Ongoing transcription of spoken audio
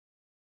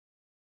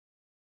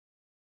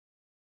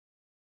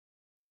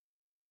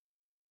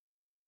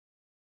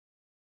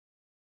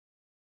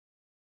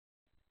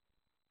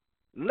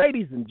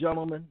Ladies and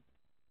gentlemen,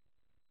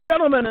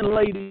 gentlemen and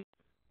ladies,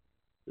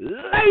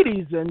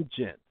 ladies and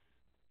gents,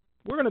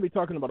 we're going to be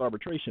talking about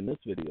arbitration in this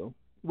video.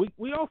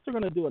 We also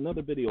going to do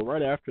another video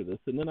right after this,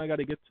 and then I got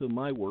to get to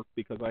my work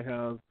because I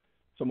have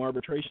some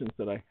arbitrations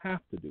that I have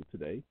to do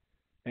today.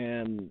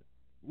 And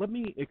let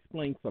me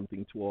explain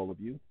something to all of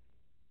you.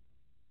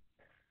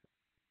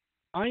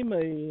 I'm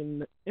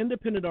an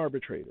independent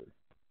arbitrator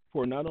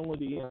for not only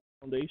the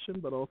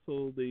Foundation, but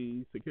also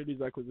the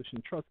Securities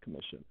Acquisition Trust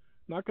Commission.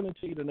 Not going to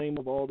tell you the name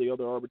of all the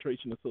other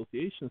arbitration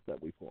associations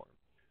that we formed.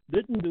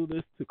 Didn't do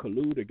this to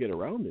collude or get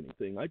around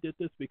anything. I did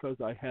this because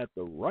I had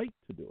the right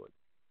to do it.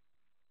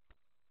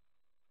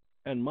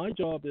 And my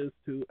job is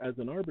to, as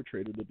an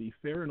arbitrator, to be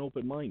fair and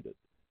open-minded.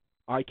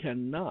 I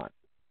cannot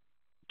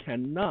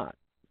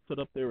sit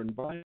up there and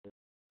violate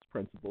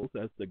principles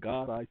as the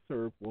God I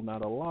serve will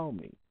not allow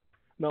me.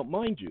 Now,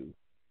 mind you,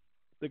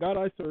 the God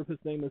I serve, his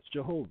name is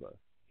Jehovah.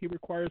 He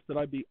requires that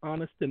I be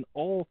honest in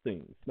all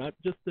things, not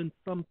just in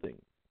some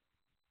things.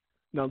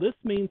 Now, this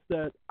means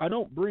that I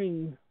don't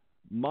bring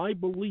my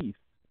beliefs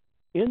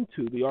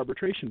into the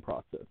arbitration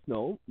process.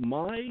 No,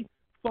 my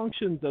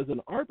functions as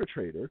an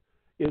arbitrator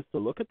is to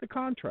look at the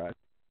contract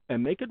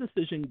and make a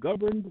decision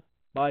governed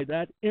by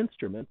that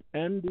instrument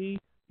and the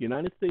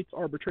United States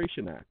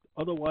Arbitration Act,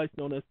 otherwise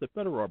known as the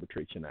Federal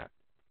Arbitration Act.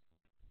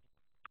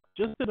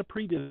 Just in a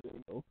previous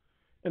video,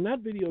 and that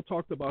video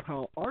talked about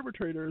how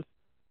arbitrators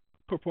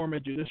perform a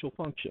judicial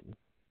function.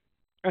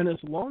 And as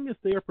long as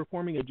they are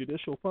performing a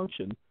judicial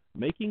function,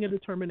 making a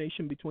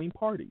determination between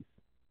parties,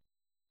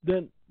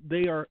 then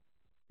they are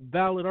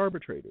valid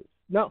arbitrators.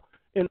 Now,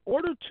 in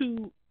order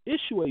to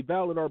issue a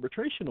valid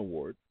arbitration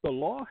award, the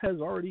law has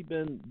already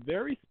been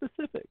very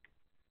specific.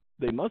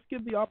 They must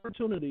give the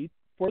opportunity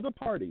for the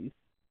parties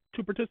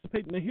to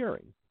participate in the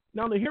hearing.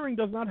 Now, the hearing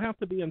does not have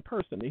to be in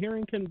person. The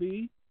hearing can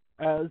be,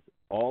 as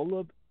all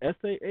of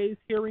SAA's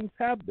hearings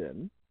have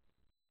been,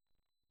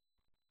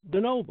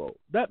 de novo.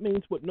 That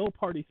means with no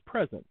parties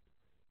present,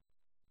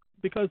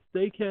 because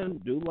they can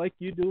do like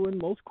you do in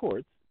most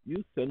courts.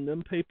 You send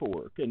them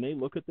paperwork, and they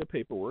look at the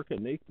paperwork,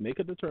 and they make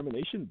a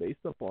determination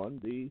based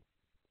upon the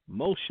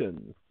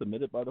motions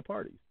submitted by the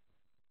parties.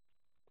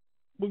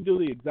 We do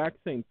the exact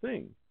same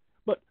thing.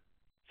 But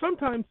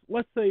sometimes,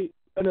 let's say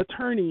an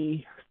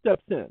attorney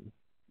steps in.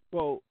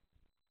 Well,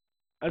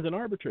 as an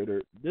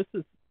arbitrator, this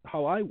is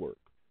how I work.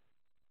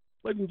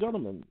 Ladies and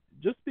gentlemen,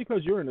 just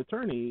because you're an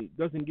attorney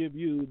doesn't give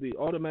you the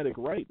automatic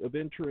right of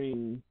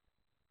entering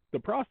the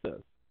process.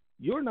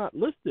 You're not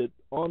listed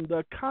on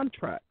the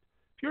contract.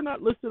 If you're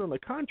not listed on the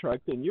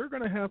contract, then you're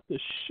going to have to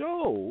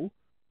show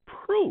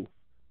proof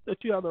that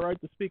you have the right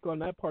to speak on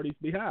that party's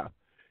behalf.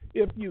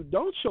 If you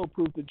don't show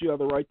proof that you have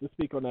the right to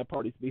speak on that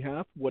party's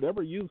behalf,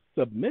 whatever you've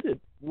submitted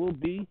will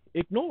be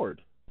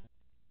ignored.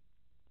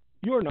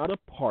 You're not a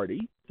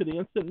party to the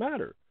instant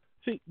matter.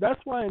 See, that's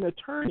why an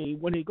attorney,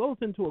 when he goes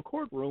into a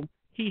courtroom,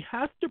 he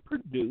has to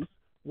produce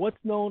what's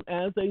known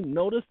as a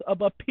notice of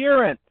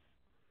appearance.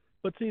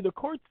 But see, the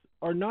courts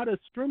are not as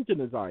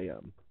stringent as I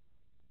am.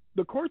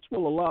 The courts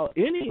will allow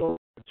any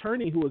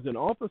attorney who is an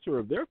officer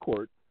of their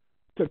court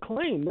to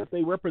claim that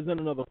they represent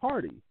another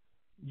party.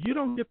 You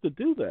don't get to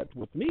do that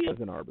with me as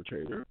an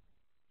arbitrator.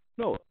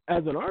 No,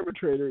 as an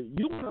arbitrator,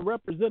 you want to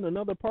represent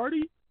another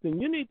party, then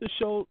you need to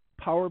show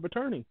power of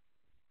attorney.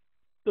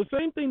 The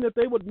same thing that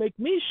they would make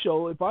me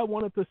show if I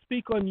wanted to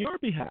speak on your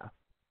behalf.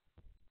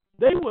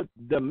 They would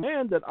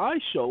demand that I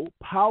show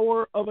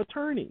power of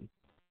attorney,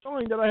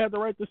 showing that I have the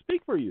right to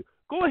speak for you.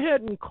 Go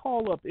ahead and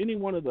call up any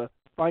one of the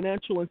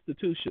financial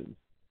institutions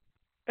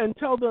and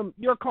tell them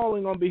you're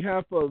calling on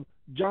behalf of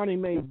Johnny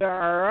May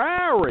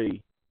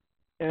Barry.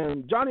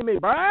 And Johnny May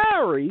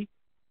Barry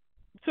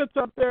sits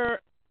up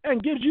there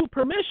and gives you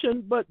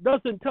permission, but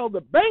doesn't tell the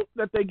bank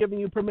that they're giving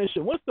you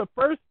permission. What's the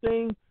first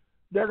thing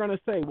they're going to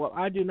say? Well,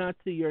 I do not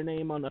see your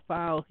name on the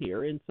file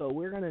here, and so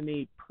we're going to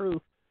need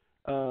proof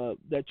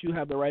that you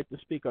have the right to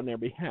speak on their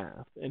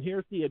behalf. And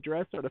here's the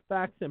address or the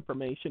fax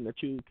information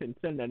that you can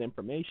send that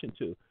information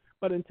to.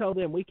 But until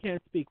then, we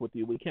can't speak with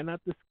you. We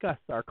cannot discuss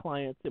our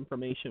client's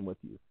information with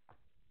you.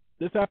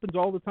 This happens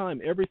all the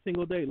time, every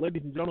single day.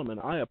 Ladies and gentlemen,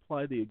 I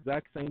apply the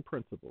exact same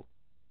principle.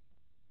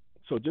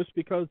 So just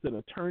because an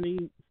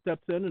attorney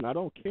steps in, and I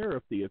don't care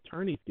if the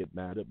attorneys get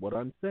mad at what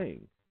I'm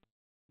saying.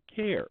 I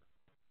care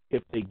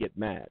if they get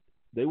mad.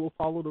 They will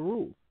follow the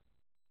rules.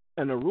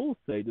 And the rules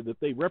say that if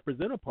they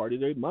represent a party,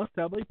 they must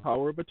have a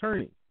power of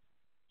attorney.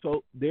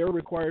 So they're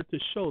required to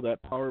show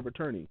that power of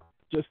attorney.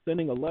 Just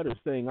sending a letter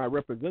saying I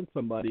represent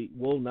somebody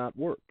will not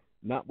work,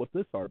 not with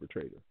this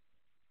arbitrator.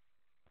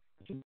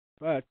 In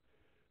fact,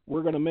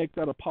 we're going to make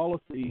that a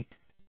policy,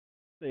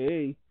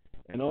 CAA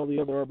and all the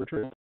other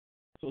arbitration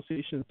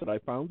associations that I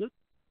founded,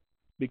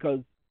 because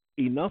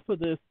enough of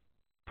this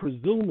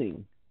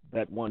presuming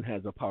that one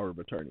has a power of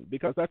attorney,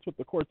 because that's what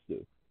the courts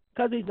do.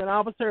 Because he's an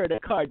officer of the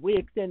court, we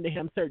extend to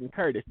him certain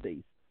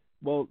courtesies.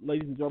 Well,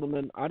 ladies and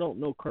gentlemen, I don't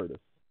know Curtis.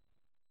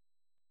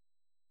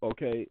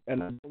 Okay,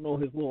 and I don't know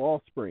his little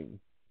offspring.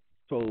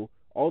 So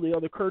all the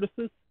other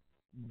Curtises,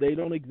 they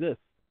don't exist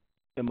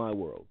in my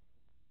world.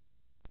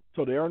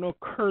 So there are no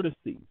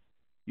courtesies.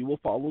 You will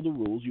follow the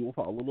rules. You will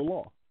follow the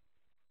law.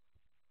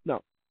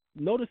 Now,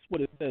 notice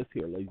what it says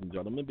here, ladies and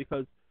gentlemen,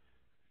 because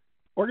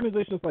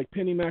organizations like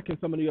PennyMac and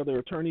some of the other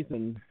attorneys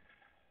and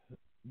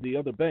the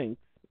other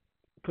banks,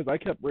 because I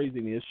kept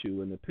raising the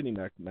issue in the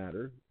PennyMac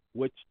matter,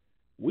 which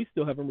we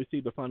still haven't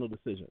received a final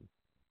decision.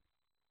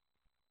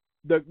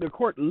 The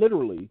court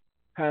literally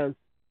has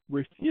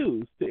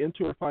refused to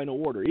enter a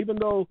final order, even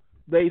though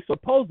they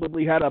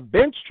supposedly had a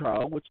bench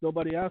trial, which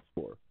nobody asked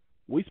for.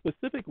 We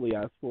specifically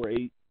asked for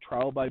a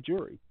trial by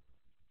jury.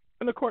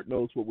 And the court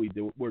knows what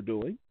we're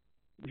doing.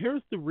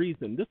 Here's the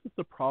reason. This is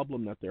the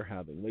problem that they're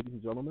having, ladies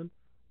and gentlemen.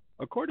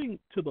 According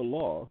to the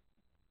law,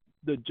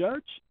 the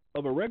judge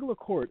of a regular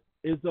court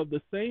is of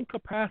the same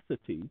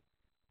capacity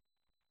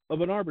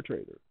of an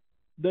arbitrator.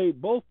 They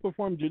both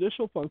perform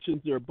judicial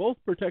functions. They're both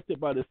protected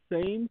by the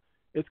same,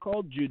 it's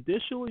called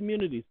judicial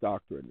immunities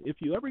doctrine. If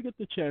you ever get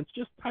the chance,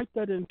 just type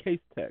that in case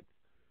text.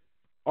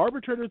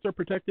 Arbitrators are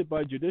protected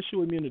by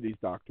judicial immunities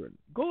doctrine.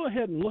 Go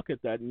ahead and look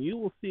at that, and you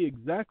will see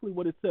exactly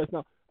what it says.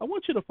 Now, I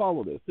want you to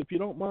follow this, if you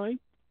don't mind.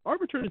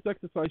 Arbitrators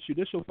exercise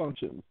judicial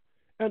functions,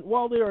 and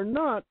while they are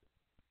not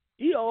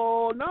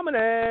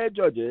EEON'S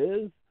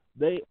judges,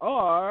 they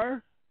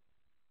are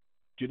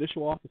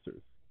judicial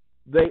officers.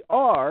 They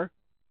are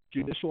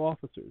judicial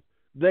officers.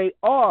 They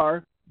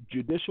are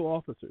judicial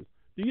officers.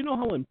 Do you know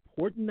how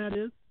important that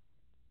is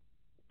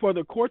for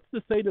the courts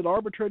to say that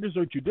arbitrators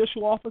are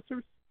judicial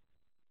officers?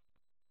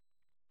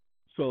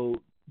 So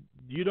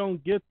you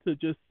don't get to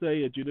just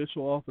say a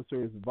judicial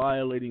officer is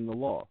violating the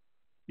law.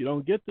 You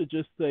don't get to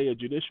just say a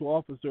judicial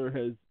officer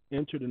has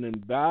entered an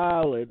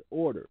invalid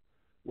order.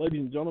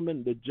 Ladies and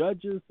gentlemen, the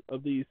judges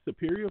of these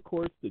superior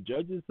courts, the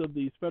judges of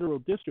these federal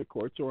district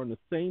courts are on the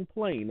same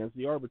plane as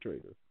the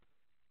arbitrator.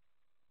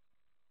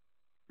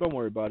 Don't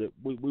worry about it.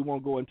 We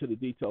won't go into the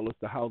detail as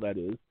to how that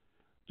is.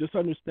 Just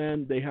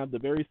understand they have the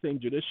very same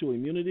judicial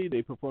immunity.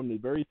 They perform the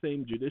very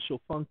same judicial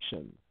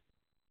functions.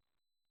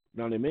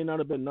 Now, they may not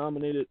have been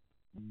nominated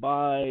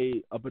by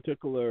a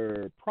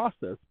particular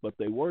process, but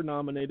they were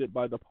nominated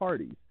by the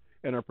parties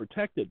and are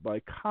protected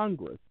by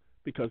Congress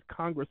because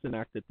Congress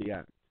enacted the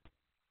act.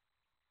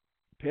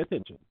 Pay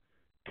attention.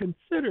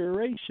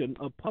 Consideration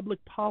of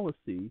public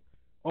policy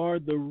are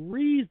the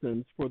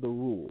reasons for the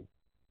rule.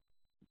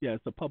 Yeah,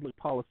 it's a public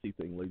policy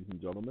thing, ladies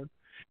and gentlemen.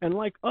 And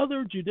like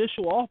other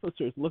judicial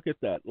officers, look at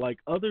that, like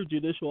other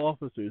judicial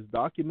officers,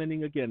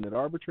 documenting again that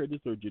arbitrators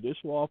are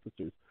judicial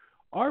officers,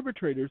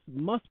 arbitrators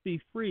must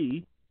be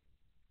free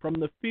from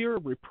the fear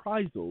of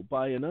reprisal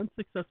by an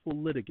unsuccessful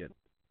litigant.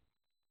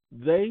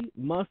 They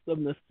must of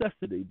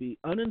necessity be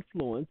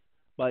uninfluenced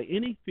by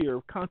any fear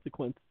of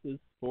consequences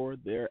for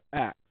their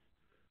acts.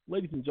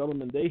 Ladies and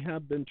gentlemen, they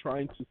have been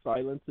trying to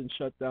silence and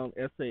shut down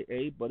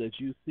SAA, but as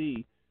you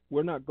see,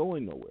 we're not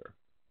going nowhere.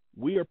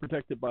 We are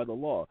protected by the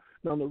law.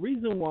 Now, the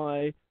reason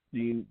why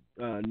the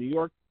New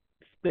York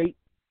State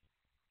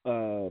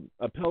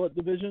Appellate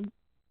Division,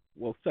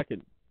 well,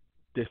 Second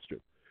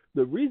District,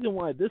 the reason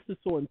why this is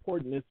so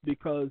important is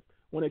because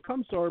when it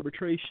comes to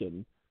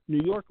arbitration,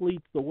 New York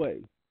leads the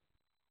way.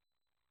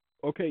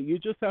 Okay, you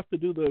just have to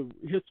do the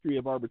history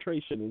of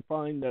arbitration and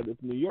find that if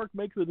New York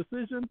makes a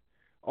decision,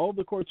 all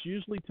the courts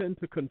usually tend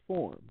to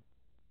conform.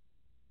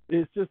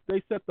 It's just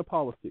they set the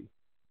policy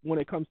when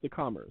it comes to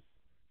commerce.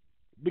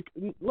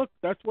 Look,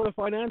 that's where the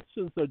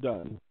financials are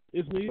done,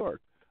 is New York.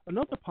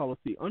 Another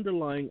policy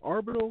underlying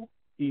arbitral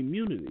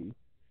immunity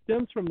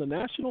stems from the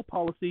national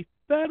policy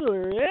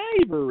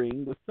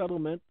favoring the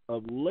settlement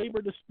of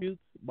labor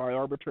disputes by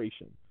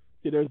arbitration.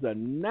 See, there's a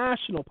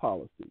national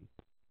policy.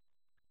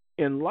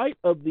 In light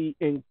of the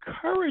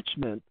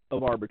encouragement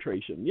of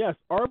arbitration, yes,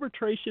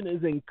 arbitration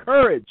is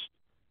encouraged.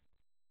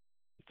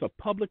 It's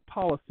a public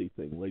policy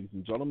thing, ladies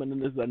and gentlemen,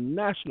 and it's a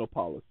national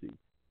policy.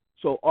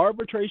 So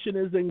arbitration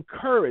is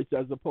encouraged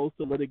as opposed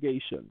to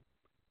litigation.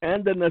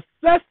 And the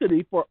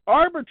necessity for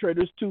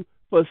arbitrators to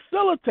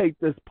facilitate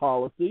this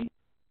policy,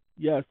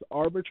 yes,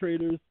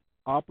 arbitrators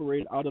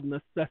operate out of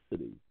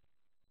necessity.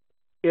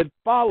 It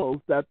follows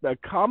that the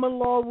common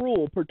law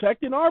rule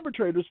protecting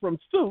arbitrators from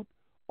suit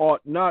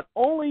ought not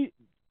only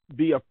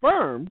be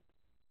affirmed,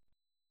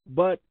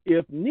 but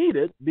if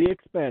needed, be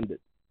expanded.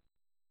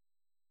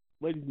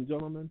 Ladies and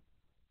gentlemen,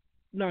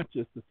 not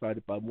just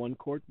decided by one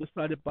court,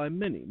 decided by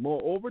many.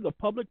 Moreover, the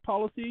public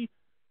policy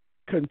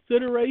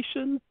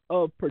considerations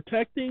of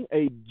protecting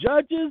a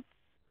judge's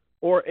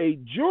or a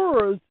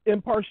juror's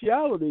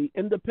impartiality,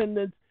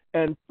 independence,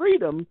 and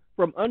freedom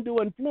from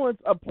undue influence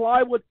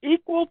apply with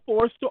equal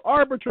force to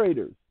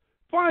arbitrators.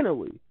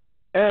 Finally,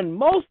 and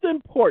most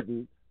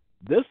important,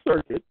 this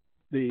circuit,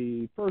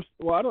 the first,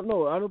 well, I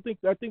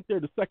think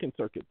they're the Second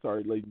Circuit,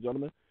 sorry, ladies and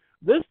gentlemen.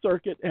 This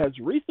circuit has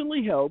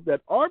recently held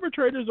that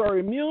arbitrators are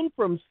immune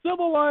from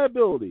civil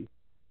liability.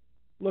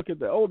 Look at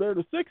that. Oh, they're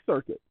the Sixth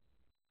Circuit.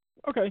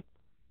 Okay.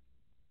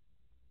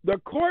 The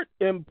court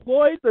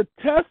employed the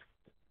test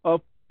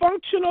of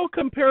functional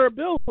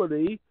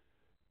comparability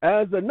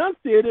as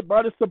enunciated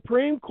by the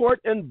Supreme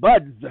Court in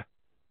Buds.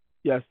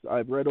 Yes,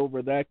 I've read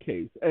over that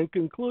case, and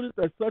concluded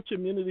that such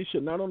immunity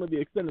should not only be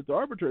extended to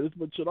arbitrators,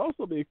 but should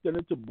also be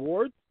extended to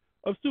boards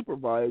of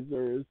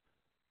supervisors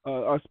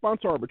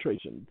sponsor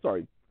arbitration.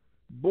 Sorry,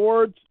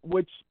 boards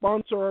which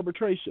sponsor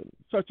arbitration,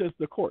 such as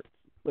the courts,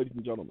 ladies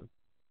and gentlemen,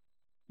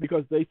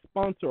 because they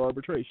sponsor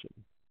arbitration.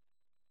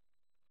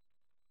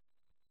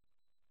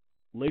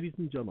 Ladies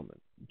and gentlemen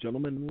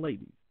and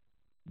ladies,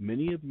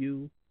 many of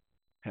you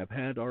have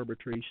had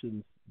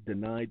arbitrations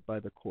denied by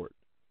the court.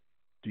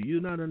 Do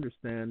you not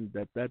understand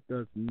that that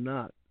does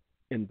not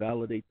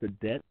invalidate the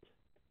debt?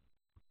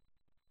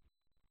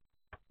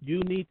 You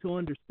need to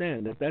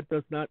understand that that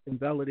does not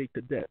invalidate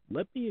the debt.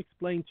 Let me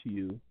explain to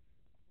you,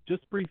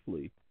 just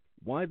briefly,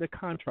 why the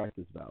contract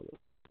is valid.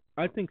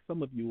 I think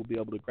some of you will be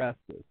able to grasp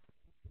this.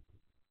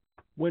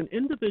 When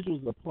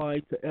individuals apply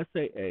to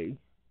SAA,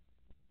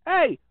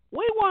 hey,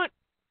 we want,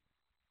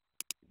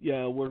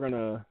 yeah,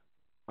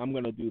 I'm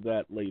gonna do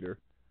that later.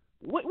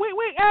 Wait,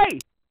 hey,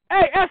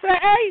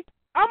 SAA,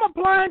 I'm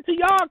applying to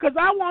y'all because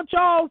I want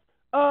y'all's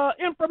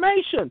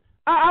information.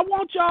 I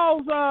want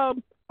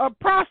y'all's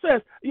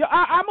process. Yeah,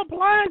 I'm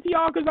applying to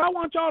y'all because I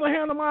want y'all to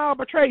handle my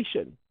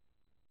arbitration.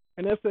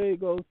 And SAA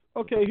goes,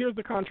 okay, here's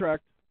the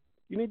contract.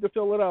 You need to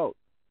fill it out.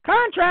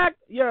 Contract?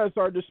 Yes,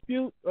 our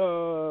dispute,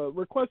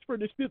 request for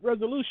dispute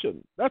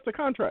resolution. That's a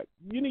contract.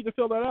 You need to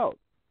fill that out.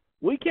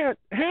 We can't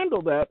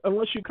handle that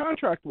unless you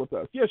contract with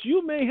us. Yes,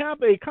 you may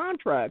have a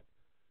contract,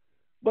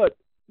 but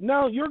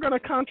now you're going to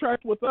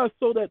contract with us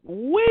so that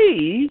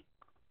we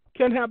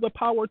can have the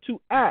power to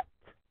act.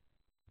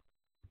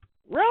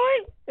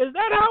 Really? Is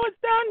that how it's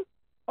done?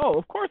 Oh,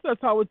 of course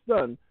that's how it's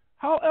done.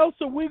 How else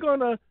are we going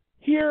to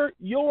hear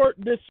your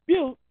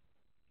dispute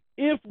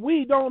if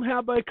we don't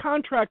have a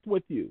contract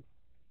with you?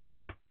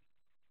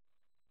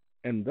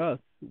 And thus,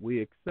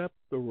 we accept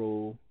the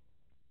role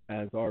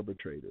as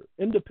arbitrator,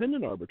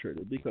 independent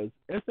arbitrator, because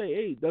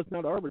SAA does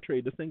not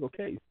arbitrate a single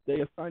case.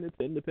 They assign it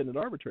to independent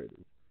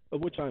arbitrators,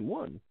 of which I'm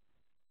one.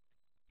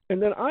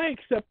 And then I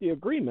accept the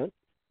agreement,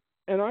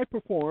 and I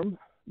perform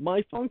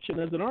my function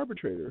as an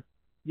arbitrator,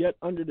 yet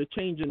under the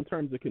change in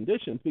terms and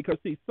conditions, because,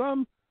 see,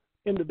 some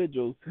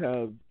individuals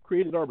have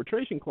created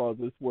arbitration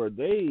clauses where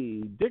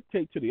they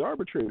dictate to the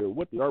arbitrator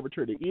what the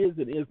arbitrator is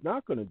and is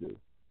not going to do,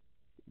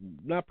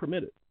 not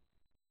permitted.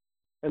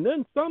 And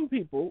then some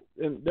people,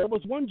 and there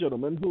was one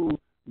gentleman who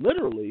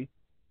literally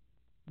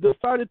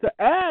decided to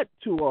add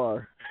to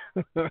our,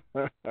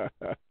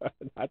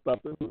 I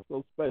thought this was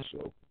so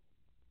special,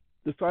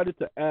 decided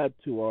to add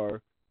to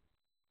our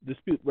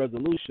dispute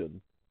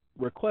resolution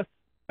request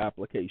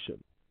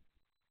application.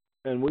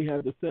 And we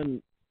had to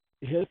send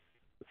his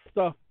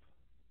stuff,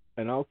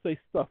 and I'll say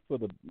stuff for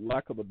the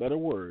lack of a better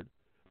word,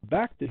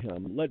 back to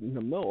him, letting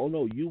him know, oh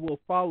no, you will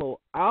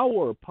follow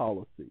our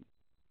policy.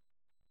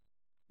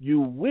 You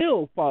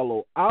will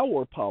follow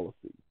our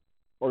policy,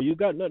 or you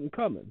got nothing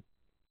coming.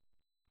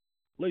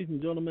 Ladies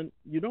and gentlemen,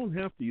 you don't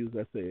have to use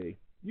SAA.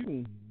 You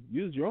can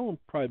use your own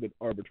private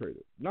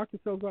arbitrator. Knock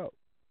yourselves out.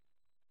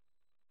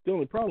 The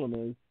only problem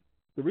is,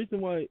 the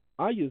reason why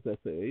I use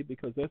SAA,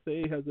 because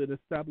SAA has an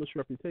established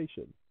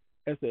reputation.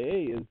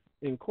 SAA is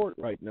in court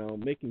right now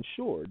making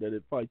sure that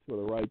it fights for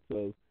the rights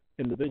of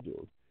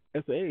individuals.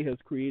 SAA has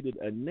created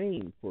a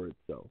name for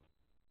itself.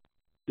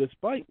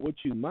 Despite what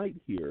you might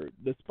hear,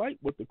 despite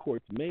what the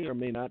courts may or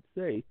may not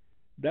say,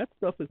 that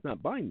stuff is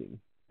not binding,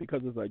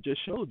 because as I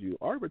just showed you,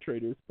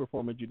 arbitrators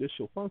perform a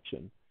judicial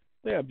function.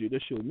 They have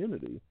judicial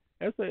immunity.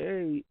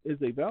 SAA is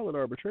a valid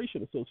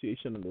arbitration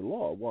association under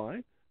law.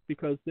 Why?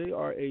 Because they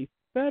are a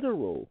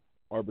federal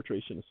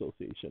arbitration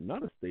association,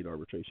 not a state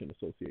arbitration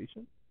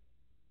association.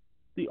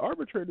 The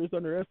arbitrators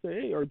under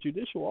SAA are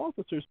judicial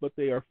officers, but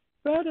they are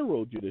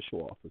federal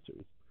judicial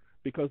officers,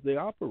 because they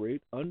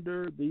operate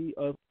under the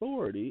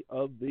authority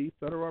of the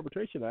Federal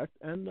Arbitration Act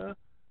and the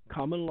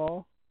common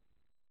law,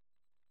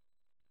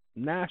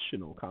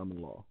 national common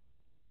law,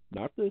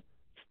 not the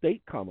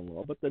state common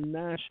law, but the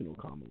national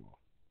common law.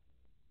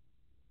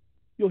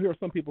 You'll hear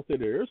some people say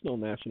there is no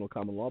national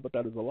common law, but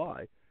that is a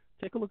lie.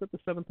 Take a look at the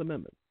Seventh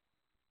Amendment.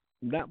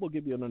 That will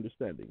give you an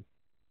understanding.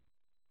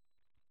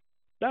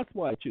 That's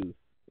why I choose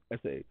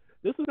SAA.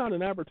 This is not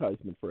an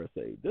advertisement for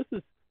SAA. This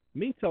is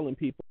me telling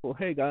people,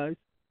 hey guys,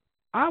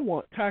 I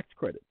want tax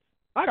credits.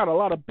 I got a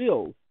lot of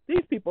bills.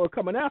 These people are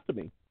coming after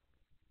me.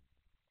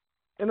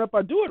 And if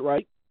I do it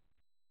right,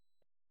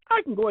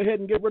 I can go ahead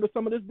and get rid of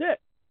some of this debt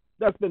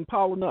that's been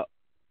piling up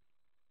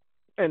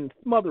and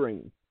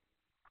smothering.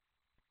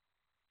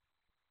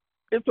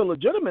 It's a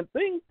legitimate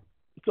thing.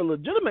 It's a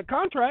legitimate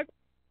contract.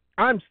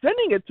 I'm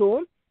sending it to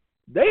them.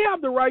 They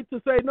have the right to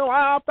say, no,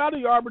 I opt out of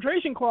your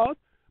arbitration clause.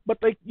 But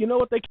they, you know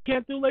what they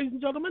can't do, ladies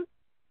and gentlemen?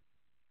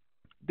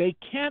 They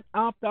can't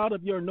opt out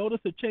of your notice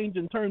of change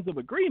in terms of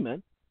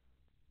agreement,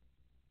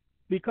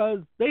 because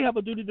they have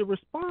a duty to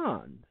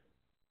respond.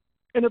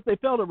 And if they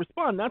fail to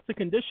respond, that's a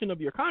condition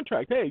of your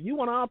contract. Hey, you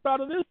want to opt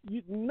out of this?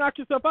 You knock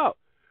yourself out.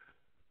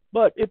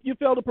 But if you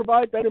fail to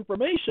provide that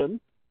information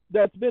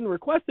that's been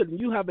requested, and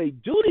you have a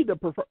duty to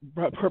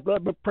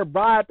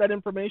provide that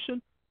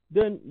information,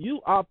 then you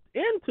opt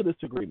into this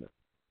agreement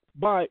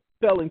by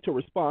failing to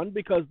respond,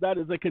 because that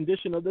is a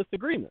condition of this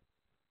agreement.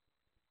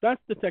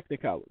 That's the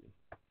technicality.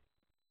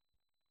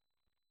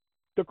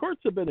 The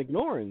courts have been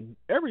ignoring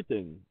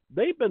everything.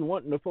 They've been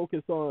wanting to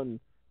focus on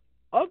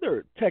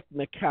other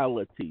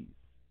technicalities.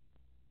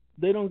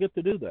 They don't get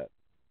to do that,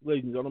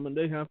 ladies and gentlemen.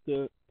 They have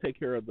to take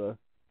care of the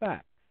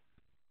facts.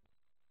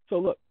 So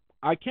look,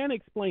 I can't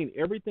explain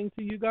everything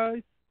to you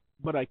guys,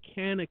 but I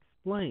can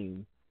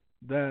explain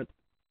that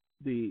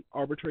the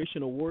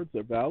arbitration awards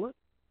are valid,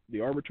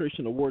 the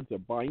arbitration awards are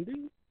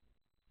binding,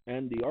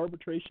 and the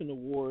arbitration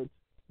awards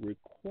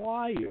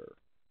require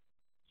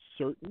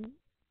certain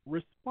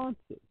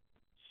responses,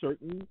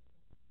 certain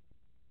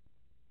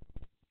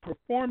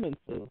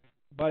performances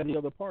by the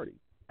other party.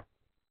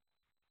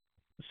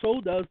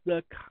 So does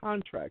the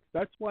contract.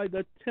 That's why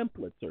the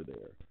templates are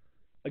there.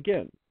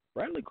 Again,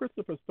 Bradley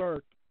Christopher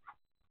Stark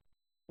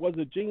was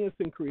a genius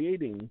in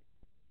creating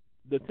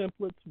the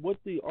templates with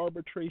the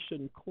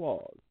arbitration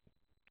clause.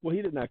 Well,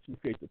 he didn't actually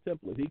create the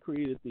template. He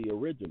created the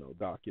original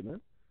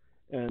document,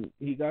 and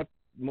he got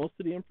most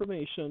of the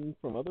information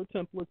from other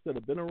templates that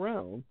have been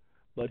around,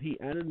 but he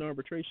added an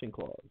arbitration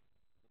clause.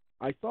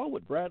 I saw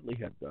what Bradley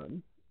had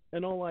done,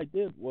 and all I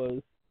did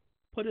was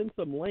put in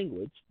some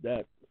language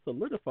that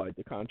solidified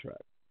the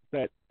contract,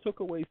 that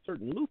took away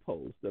certain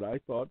loopholes that I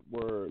thought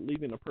were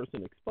leaving a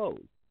person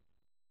exposed.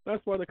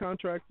 That's why the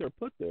contracts are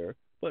put there,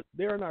 but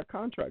they're not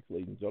contracts,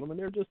 ladies and gentlemen.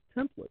 They're just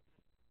templates.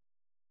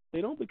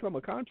 They don't become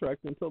a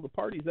contract until the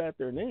parties add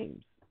their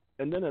names.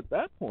 And then at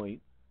that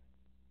point,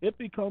 it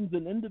becomes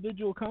an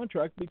individual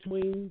contract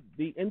between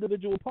the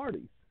individual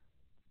parties.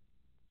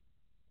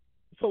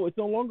 So it's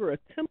no longer a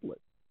template.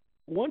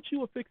 Once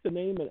you affix a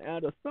name and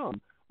add a sum,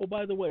 oh,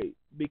 by the way,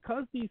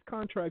 because these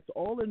contracts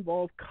all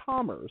involve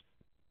commerce,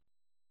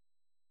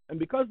 and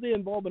because they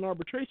involve an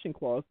arbitration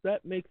clause,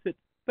 that makes it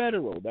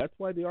federal. That's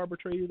why the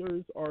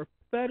arbitrators are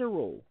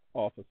federal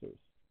officers.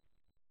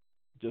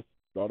 Just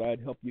thought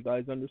I'd help you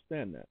guys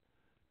understand that.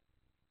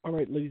 All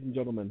right, ladies and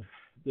gentlemen,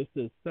 this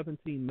is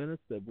 17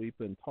 minutes that we've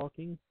been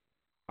talking.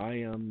 I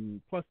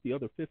am, plus the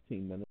other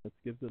 15 minutes,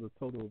 gives it a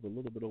total of a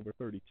little bit over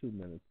 32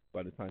 minutes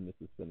by the time this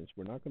is finished.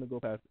 We're not going to go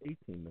past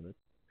 18 minutes.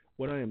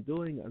 What I am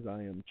doing is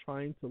I am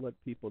trying to let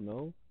people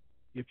know,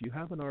 if you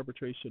have an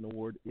arbitration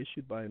award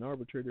issued by an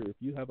arbitrator, if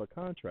you have a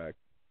contract,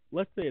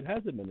 let's say it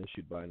hasn't been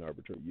issued by an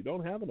arbitrator, you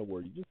don't have an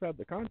award, you just have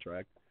the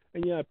contract,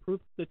 and you have proof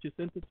that you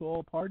sent it to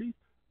all parties,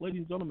 ladies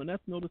and gentlemen,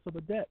 that's notice of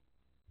a debt.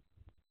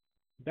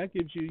 That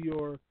gives you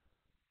your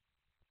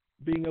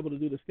being able to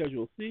do the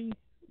Schedule C,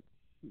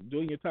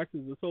 doing your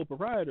taxes as a sole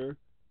proprietor,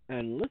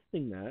 and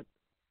listing that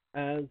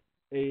as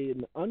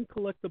an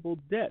uncollectible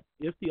debt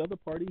if the other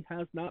party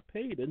has not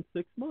paid in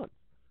 6 months.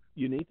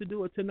 You need to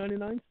do a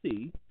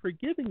 1099-C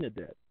forgiving the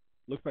debt.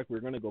 Looks like we're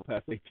going to go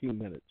past 18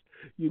 minutes.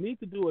 You need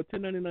to do a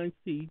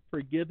 1099-C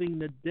forgiving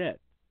the debt.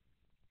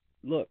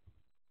 Look,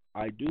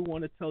 I do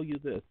want to tell you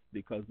this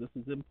because this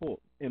is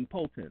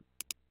important.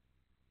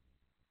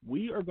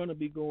 We are going to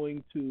be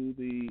going to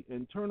the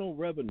Internal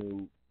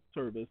Revenue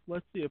Service.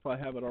 Let's see if I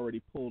have it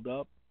already pulled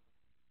up.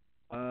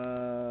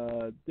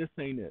 This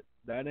ain't it.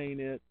 That ain't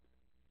it.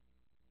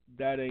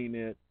 That ain't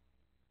it.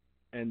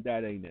 And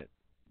that ain't it.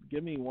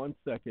 Give me 1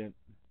 second.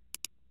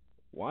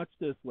 Watch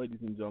this, ladies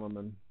and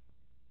gentlemen.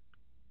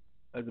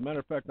 As a matter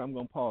of fact, I'm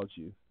going to pause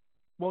you.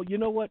 Well, you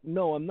know what?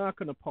 No, I'm not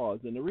going to pause.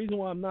 And the reason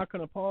why I'm not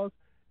going to pause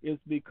is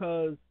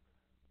because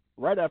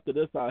right after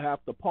this, I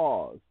have to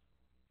pause.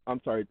 I'm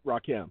sorry,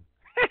 Rakim.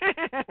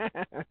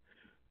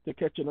 To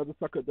catch another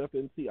sucker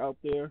FNC out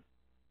there.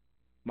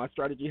 My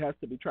strategy has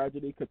to be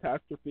tragedy,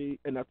 catastrophe,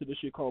 and after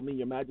this, you call me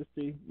your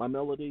majesty, my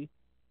melody.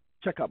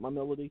 Check out my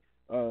melody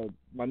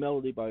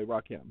by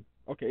Rakim.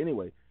 Okay,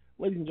 anyway,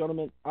 ladies and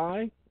gentlemen,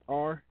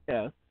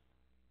 IRS.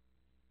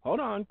 Hold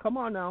on, come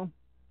on now.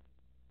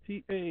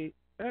 TAXCREDI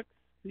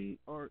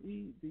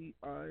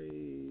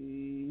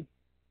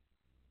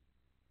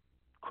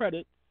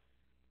credits.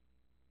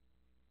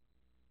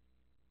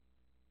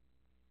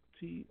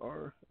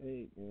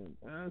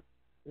 TRANSFERN.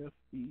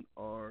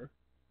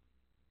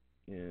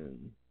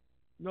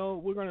 No,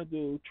 we're going to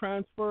do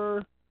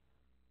transfer.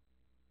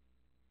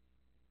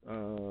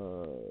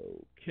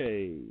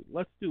 Okay,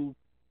 let's do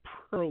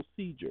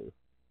procedure.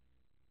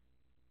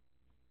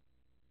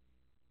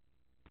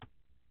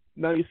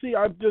 Now, you see,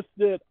 I just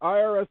did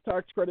IRS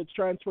tax credits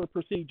transfer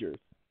procedures.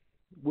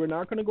 We're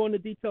not going to go into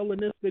detail in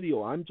this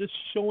video. I'm just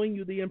showing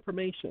you the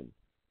information.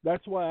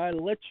 That's why I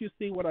let you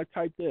see what I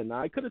typed in. Now,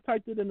 I could have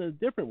typed it in a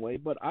different way,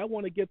 but I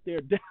want to get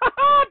there. There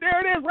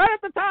it is, right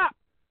at the top.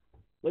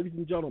 Ladies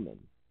and gentlemen,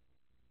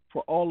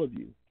 for all of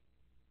you,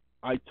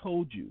 I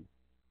told you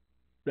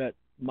that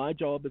my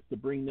job is to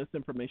bring this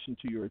information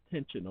to your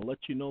attention and let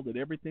you know that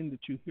everything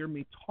that you hear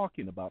me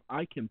talking about,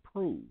 I can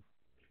prove.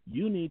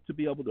 You need to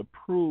be able to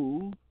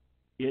prove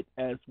it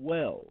as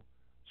well.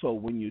 So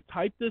when you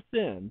type this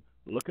in,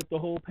 look at the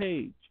whole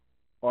page.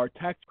 Are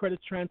tax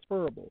credits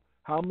transferable?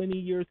 How many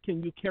years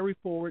can you carry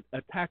forward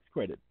a tax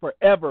credit?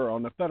 Forever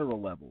on the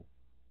federal level.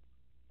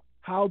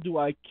 How do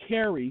I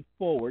carry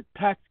forward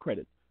tax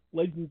credits?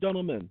 Ladies and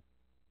gentlemen,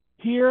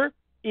 here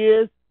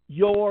is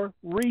your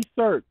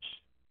research.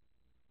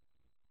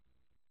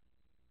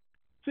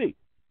 See,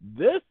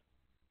 this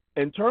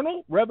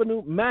Internal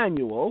Revenue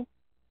Manual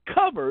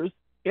covers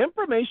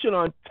information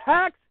on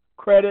tax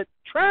credit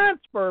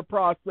transfer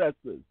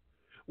processes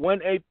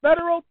when a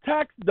federal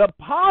tax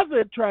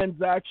deposit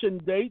transaction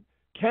date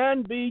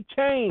can be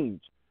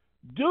changed.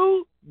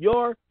 Do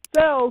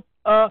yourselves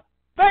a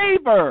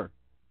favor.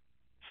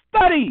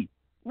 Study,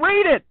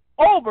 read it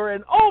over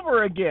and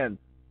over again.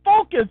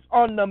 Focus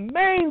on the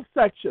main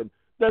section,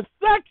 the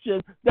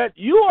section that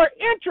you are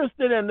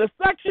interested in, the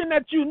section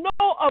that you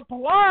know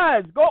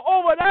applies. Go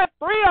over that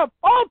 3 or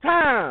 4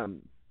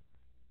 times.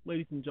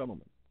 Ladies and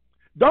gentlemen,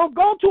 don't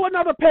go to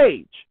another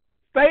page.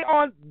 Stay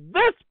on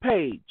this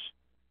page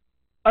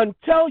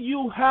until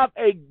you have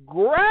a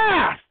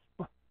grasp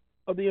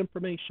of the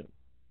information.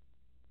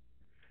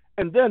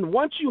 And then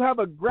once you have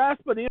a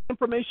grasp of the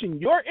information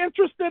you're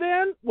interested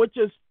in, which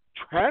is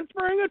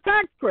transferring a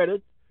tax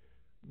credit,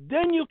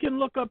 then you can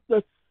look up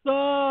the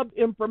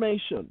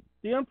sub-information,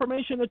 the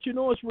information that you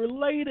know is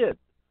related.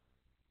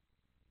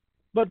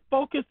 But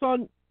focus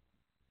on,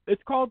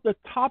 it's called the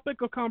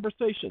topic of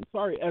conversation.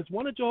 Sorry, as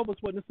one of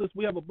Jehovah's Witnesses,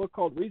 we have a book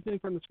called Reasoning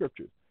from the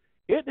Scriptures.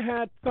 It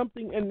had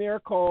something in there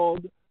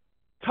called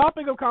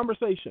topic of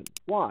conversation.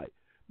 Why?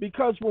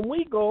 Because when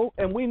we go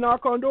and we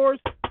knock on doors,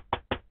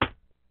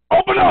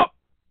 open up!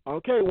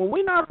 Okay, when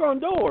we knock on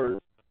doors,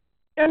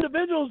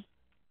 individuals,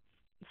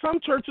 some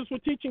churches were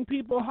teaching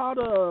people how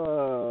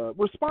to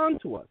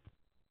respond to us.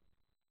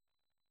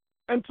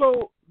 And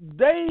so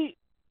they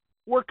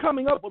were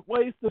coming up with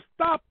ways to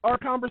stop our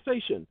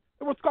conversation.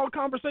 It was called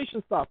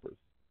conversation stoppers.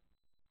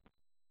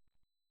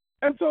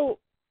 And so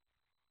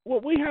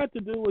what we had to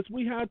do is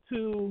we had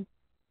to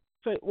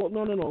say, well,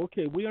 no,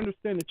 okay, we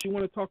understand that you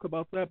want to talk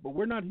about that, but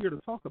we're not here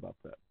to talk about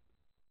that.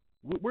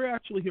 We're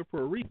actually here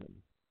for a reason.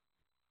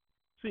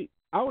 See,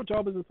 our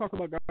job is to talk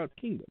about God's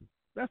kingdom.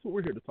 That's what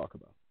we're here to talk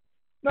about.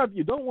 Now, if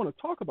you don't want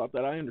to talk about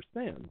that, I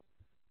understand.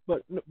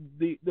 But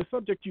the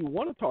subject you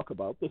want to talk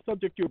about, the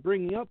subject you're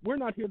bringing up, we're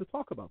not here to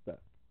talk about that.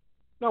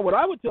 Now, what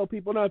I would tell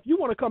people, now, if you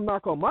want to come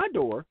knock on my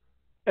door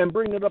and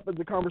bring it up as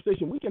a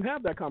conversation, we can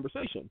have that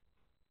conversation.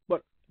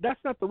 But that's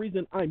not the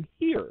reason I'm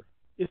here,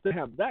 is to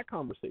have that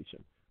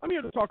conversation. I'm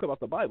here to talk about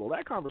the Bible.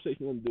 That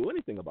conversation doesn't do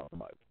anything about the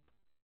Bible.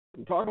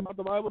 And talking about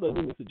the Bible doesn't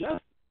even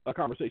suggest a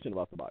conversation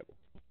about the Bible.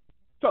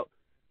 So,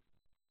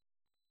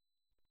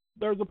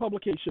 there's a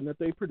publication that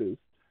they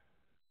produced,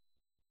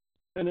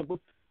 and it was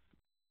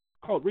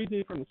called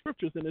Reasoning from the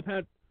Scriptures, and it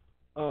had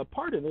a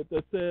part in it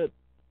that said,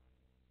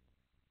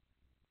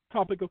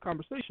 topic of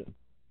conversation.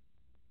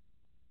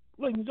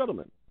 Ladies and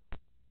gentlemen,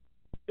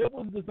 it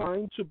was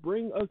designed to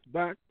bring us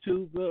back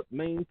to the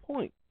main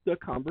point, the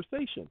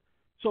conversation.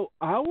 So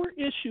our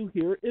issue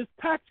here is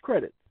tax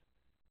credits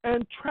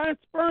and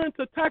transference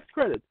of tax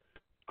credits,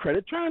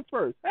 credit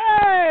transfers.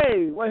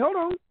 Hey, wait,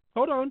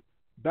 hold on.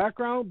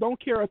 Background,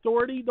 don't care.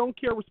 Authority, don't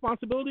care.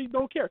 Responsibility,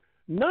 don't care.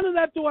 None of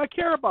that do I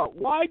care about.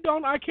 Why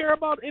don't I care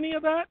about any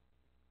of that?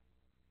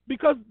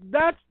 Because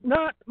that's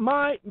not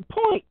my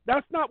point.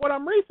 That's not what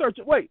I'm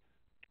researching. Wait,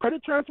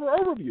 credit transfer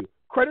overview,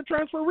 credit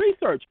transfer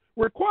research,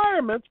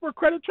 requirements for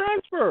credit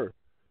transfer.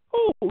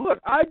 Oh, look,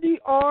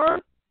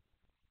 IDRS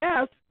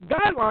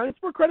guidelines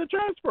for credit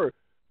transfer.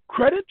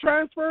 Credit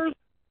transfers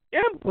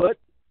input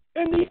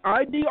in the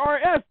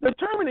IDRS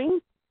determining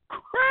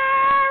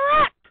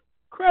correct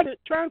credit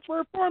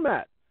transfer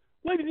format.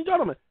 Ladies and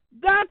gentlemen,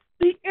 that's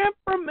the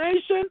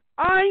information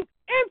I'm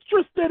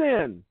interested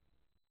in.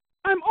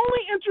 I'm only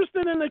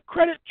interested in the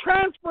credit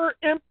transfer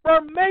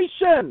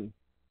information.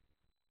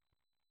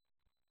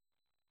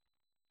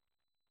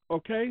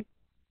 Okay?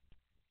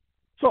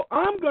 So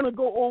I'm going to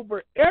go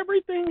over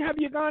everything. Have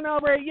you gone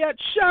over it yet?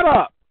 Shut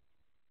up.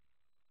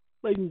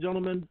 Ladies and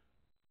gentlemen,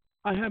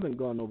 I haven't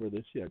gone over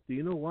this yet. Do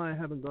you know why I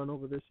haven't gone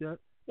over this yet?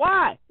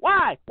 Why?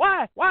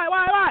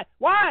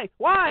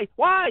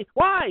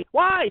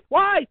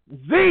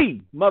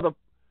 Mother.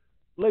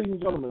 Ladies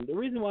and gentlemen, the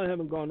reason why I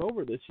haven't gone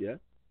over this yet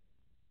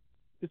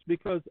is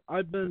because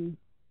I've been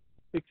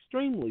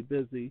extremely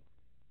busy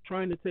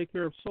trying to take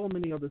care of so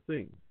many other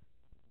things.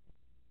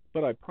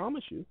 But I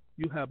promise you,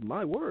 you have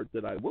my word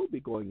that I will be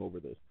going over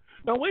this.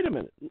 Now, wait a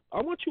minute.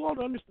 I want you all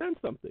to understand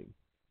something.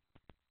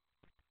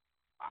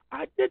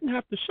 I didn't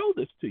have to show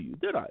this to you,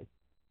 did I?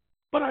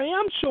 But I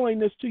am showing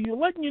this to you,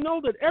 letting you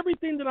know that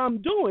everything that I'm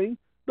doing,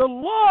 the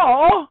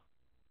law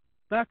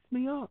backs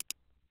me up.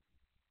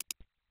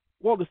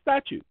 Well, the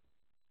statute,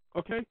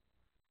 okay?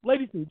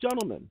 Ladies and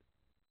gentlemen,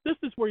 this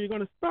is where you're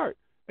going to start.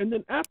 And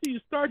then after you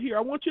start here,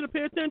 I want you to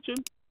pay attention.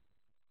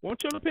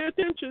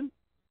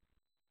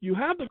 You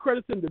have the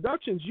credits and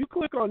deductions. You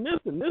click on this,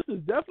 and this is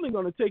definitely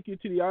going to take you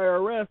to the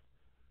IRS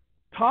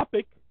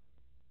topic,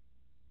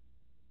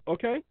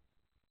 okay?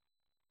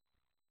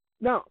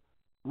 Now,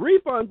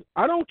 refunds,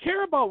 I don't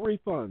care about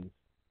refunds.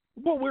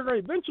 Well, we're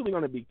eventually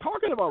going to be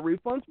talking about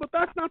refunds, but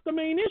that's not the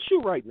main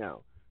issue right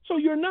now. So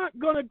you're not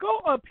going to go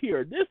up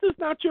here. This is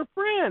not your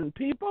friend,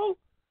 people.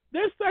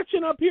 This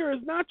section up here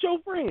is not your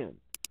friend.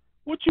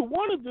 What you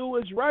want to do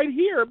is right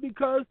here,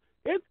 because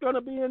it's going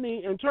to be in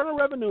the Internal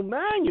Revenue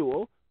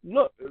Manual.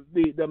 Look,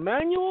 the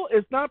manual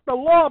is not the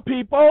law,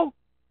 people.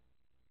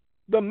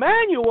 The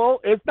manual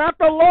is not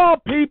the law,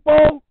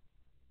 people.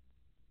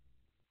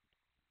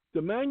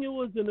 The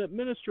manual is an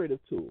administrative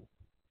tool.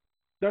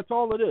 That's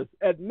all it is,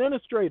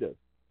 administrative.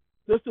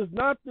 This is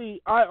not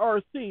the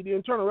IRC, the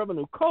Internal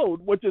Revenue Code,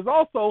 which is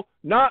also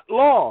not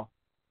law.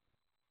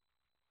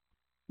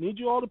 Need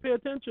you all to pay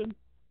attention.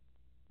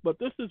 But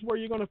this is where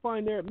you're going to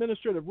find their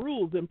administrative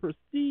rules and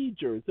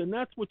procedures, and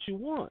that's what you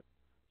want.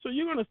 So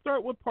you're going to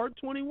start with Part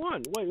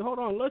 21. Wait, hold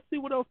on. Let's see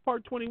what else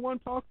Part 21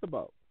 talks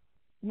about.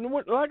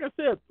 Like I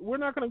said, we're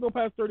not going to go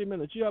past 30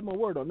 minutes. You have my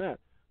word on that.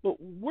 But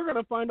we're going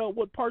to find out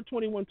what Part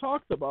 21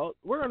 talks about.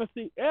 We're going to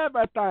see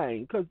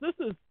everything, because this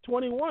is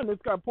 21.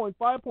 It's got point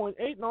 5, point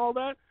 8, and all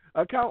that.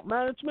 Account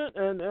management,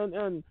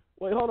 and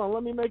wait, hold on.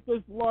 Let me make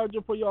this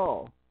larger for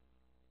y'all.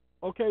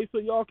 Okay, so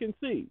y'all can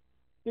see.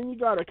 Then you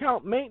got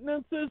account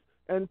maintenances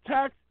and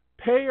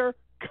taxpayer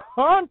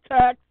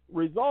contacts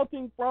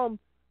resulting from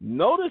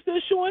notice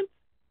issuance,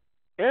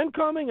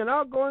 incoming and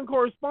outgoing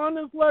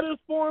correspondence letters,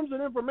 forms,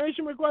 and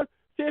information requests.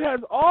 See, it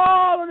has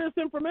all of this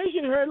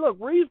information here. Look,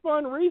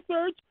 refund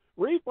research,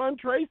 refund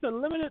trace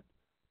and limited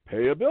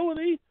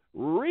payability,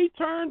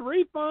 returned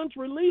refunds,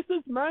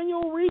 releases,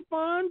 manual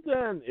refunds,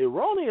 and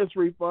erroneous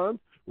refunds,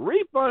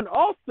 refund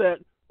offset.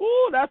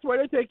 Ooh, that's where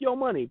they take your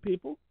money,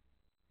 people.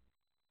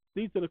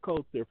 These are the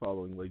codes they're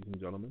following, ladies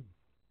and gentlemen.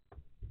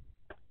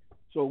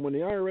 So when the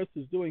IRS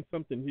is doing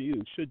something to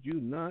you, should you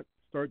not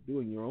start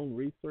doing your own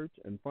research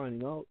and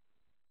finding out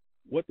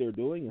what they're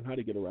doing and how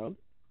to get around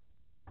it?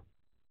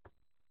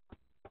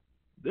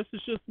 This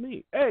is just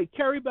me. Hey,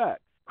 carry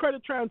back.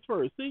 Credit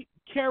transfers. See,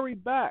 carry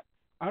back.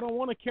 I don't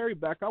want to carry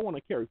back. I want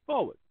to carry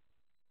forward.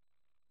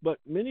 But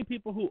many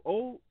people who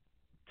owe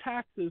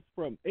taxes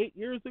from 8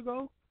 years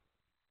ago,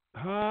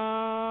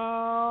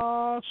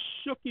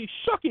 shooky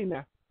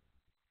now.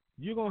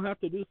 You're going to have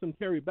to do some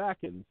carry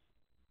backings.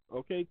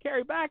 Okay,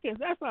 carry backings.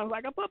 That sounds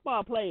like a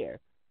football player.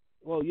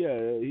 Well,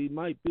 yeah, he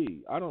might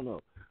be. I don't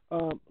know.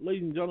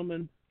 Ladies and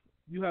gentlemen,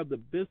 you have the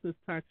business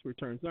tax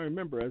returns. Now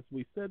remember, as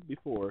we said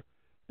before,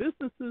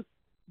 businesses,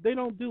 they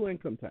don't do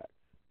income tax.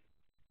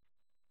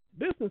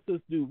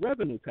 Businesses do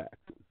revenue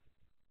taxes.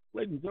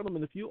 Ladies and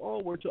gentlemen, if you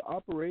all were to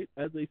operate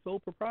as a sole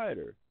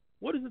proprietor,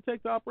 what does it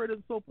take to operate as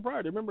a sole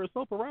proprietor? Remember, a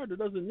sole proprietor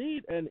doesn't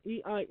need an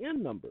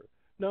EIN number.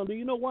 Now, do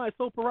you know why a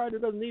sole proprietor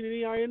doesn't need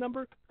an EIN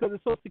number? Because the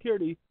Social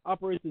Security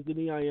operates as an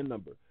EIN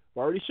number. I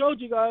already showed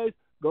you guys.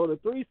 Go to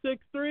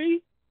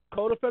 363,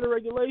 Code of Federal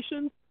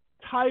Regulations,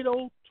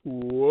 Title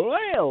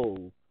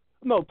 12.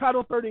 No,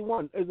 Title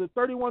 31. Is it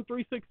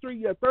 31363?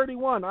 Yeah,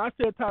 31. I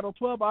said Title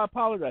 12. I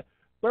apologize.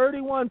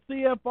 31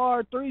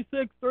 CFR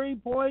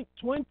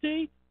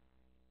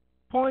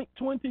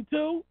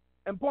 363.20.22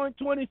 and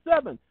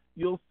 .27.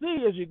 You'll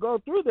see as you go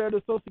through there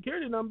the Social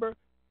Security number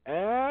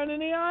and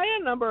an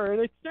EIN number,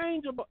 and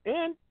exchangeable.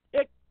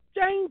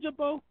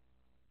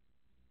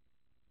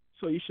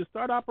 So you should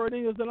start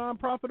operating as a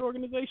nonprofit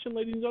organization,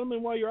 ladies and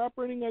gentlemen, while you're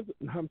operating as,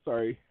 I'm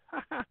sorry,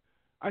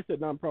 I said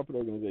nonprofit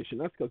organization.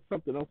 That's because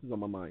something else is on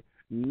my mind.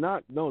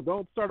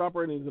 Don't start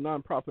operating as a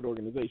nonprofit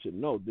organization.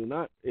 No, do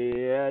not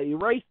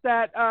erase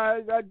that.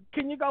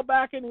 Can you go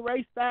back and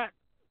erase that?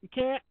 You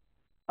can't?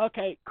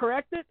 Okay,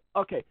 correct it?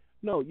 Okay.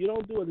 No, you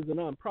don't do it as a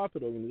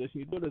nonprofit organization.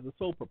 You do it as a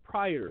sole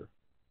proprietor,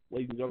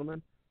 ladies and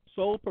gentlemen.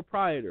 Sole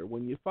proprietor.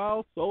 When you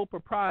file, sole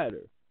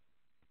proprietor.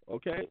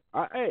 Okay?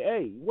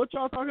 Hey, what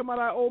y'all talking about?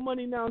 I owe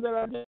money now that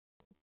I did.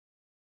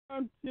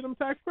 See them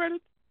tax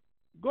credits?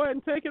 Go ahead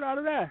and take it out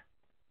of there.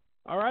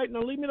 All right?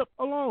 Now leave me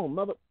alone,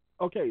 mother.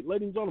 Okay,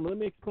 ladies and gentlemen, let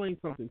me explain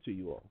something to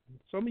you all.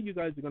 Some of you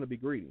guys are going to be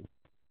greedy.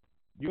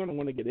 You're going to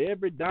want to get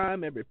every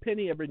dime, every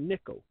penny, every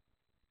nickel.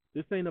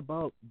 This ain't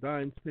about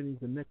dimes, pennies,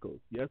 and nickels.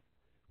 Yes,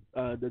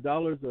 the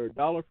dollars are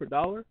dollar for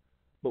dollar,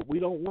 but we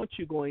don't want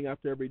you going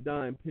after every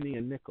dime, penny,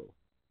 and nickel.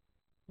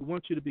 We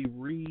want you to be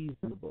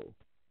reasonable.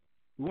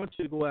 We want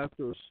you to go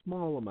after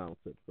small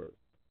amounts at first.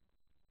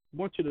 We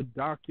want you to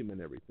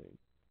document everything.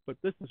 But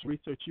this is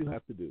research you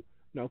have to do.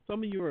 Now,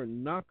 some of you are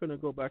not going to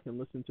go back and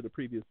listen to the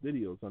previous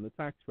videos on the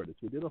tax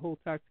credits. We did a whole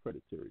tax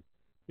credit series.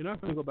 You're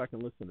not going to go back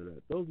and listen to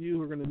that. Those of you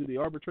who are going to do the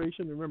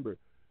arbitration, remember,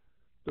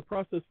 the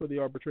process for the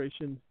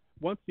arbitration,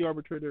 once the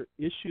arbitrator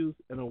issues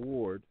an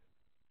award,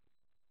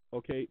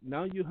 okay,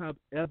 now you have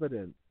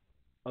evidence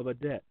of a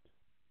debt.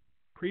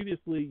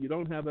 Previously, you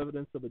don't have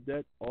evidence of a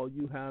debt. All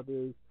you have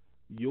is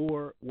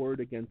your word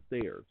against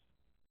theirs.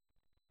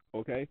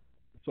 Okay?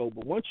 So,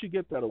 but once you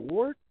get that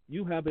award,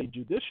 you have a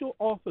judicial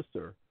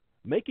officer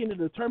making a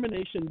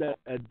determination that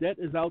a debt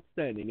is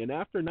outstanding. And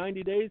after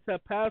 90 days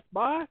have passed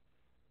by,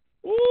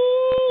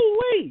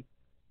 ooh-wee,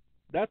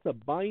 that's a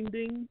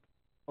binding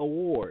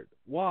award.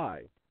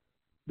 Why?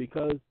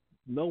 Because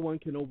no one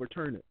can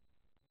overturn it.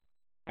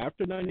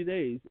 After 90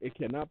 days, it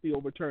cannot be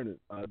overturned.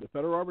 The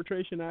Federal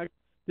Arbitration Act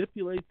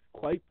stipulates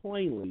quite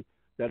plainly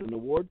that an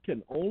award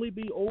can only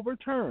be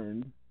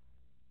overturned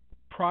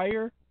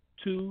prior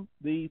to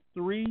the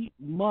 3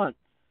 months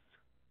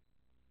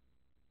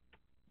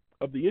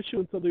of the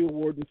issuance of the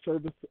award and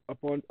service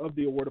of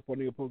the award upon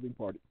the opposing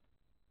party.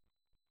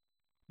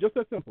 Just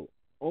that simple.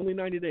 Only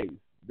 90 days.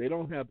 They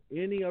don't have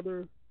any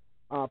other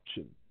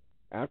option.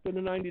 After the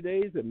 90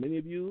 days, and many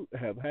of you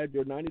have had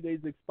your 90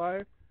 days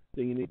expire,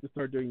 then you need to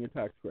start doing your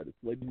tax credits.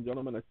 Ladies and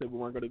gentlemen, I said we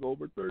weren't going to go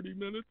over 30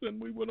 minutes, and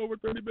we went over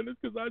 30 minutes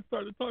because I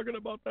started talking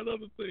about that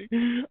other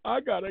thing. I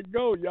got to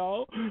go,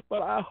 y'all.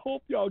 But I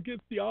hope y'all get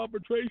the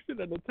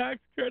arbitration and the tax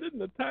credit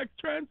and the tax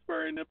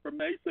transferring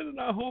information, and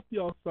I hope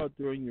y'all start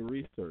doing your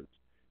research.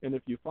 And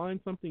if you find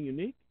something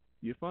unique,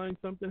 you find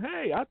something,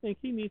 hey, I think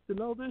he needs to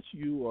know this,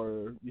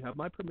 you have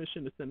my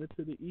permission to send it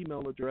to the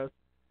email address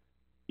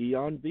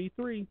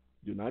EonV3.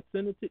 Do not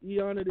send it to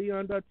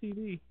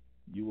eon@eon.tv.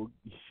 You will,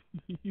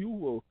 you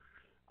will,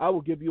 I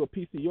will give you a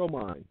piece of your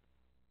mind.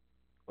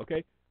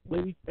 Okay,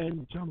 ladies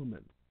and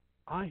gentlemen,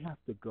 I have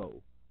to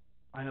go.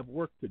 I have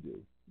work to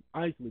do.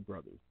 Isley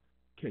Brothers,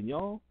 can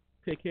y'all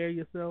take care of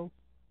yourselves?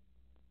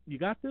 You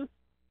got this?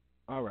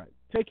 All right,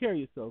 take care of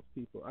yourselves,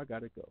 people. I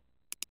gotta go.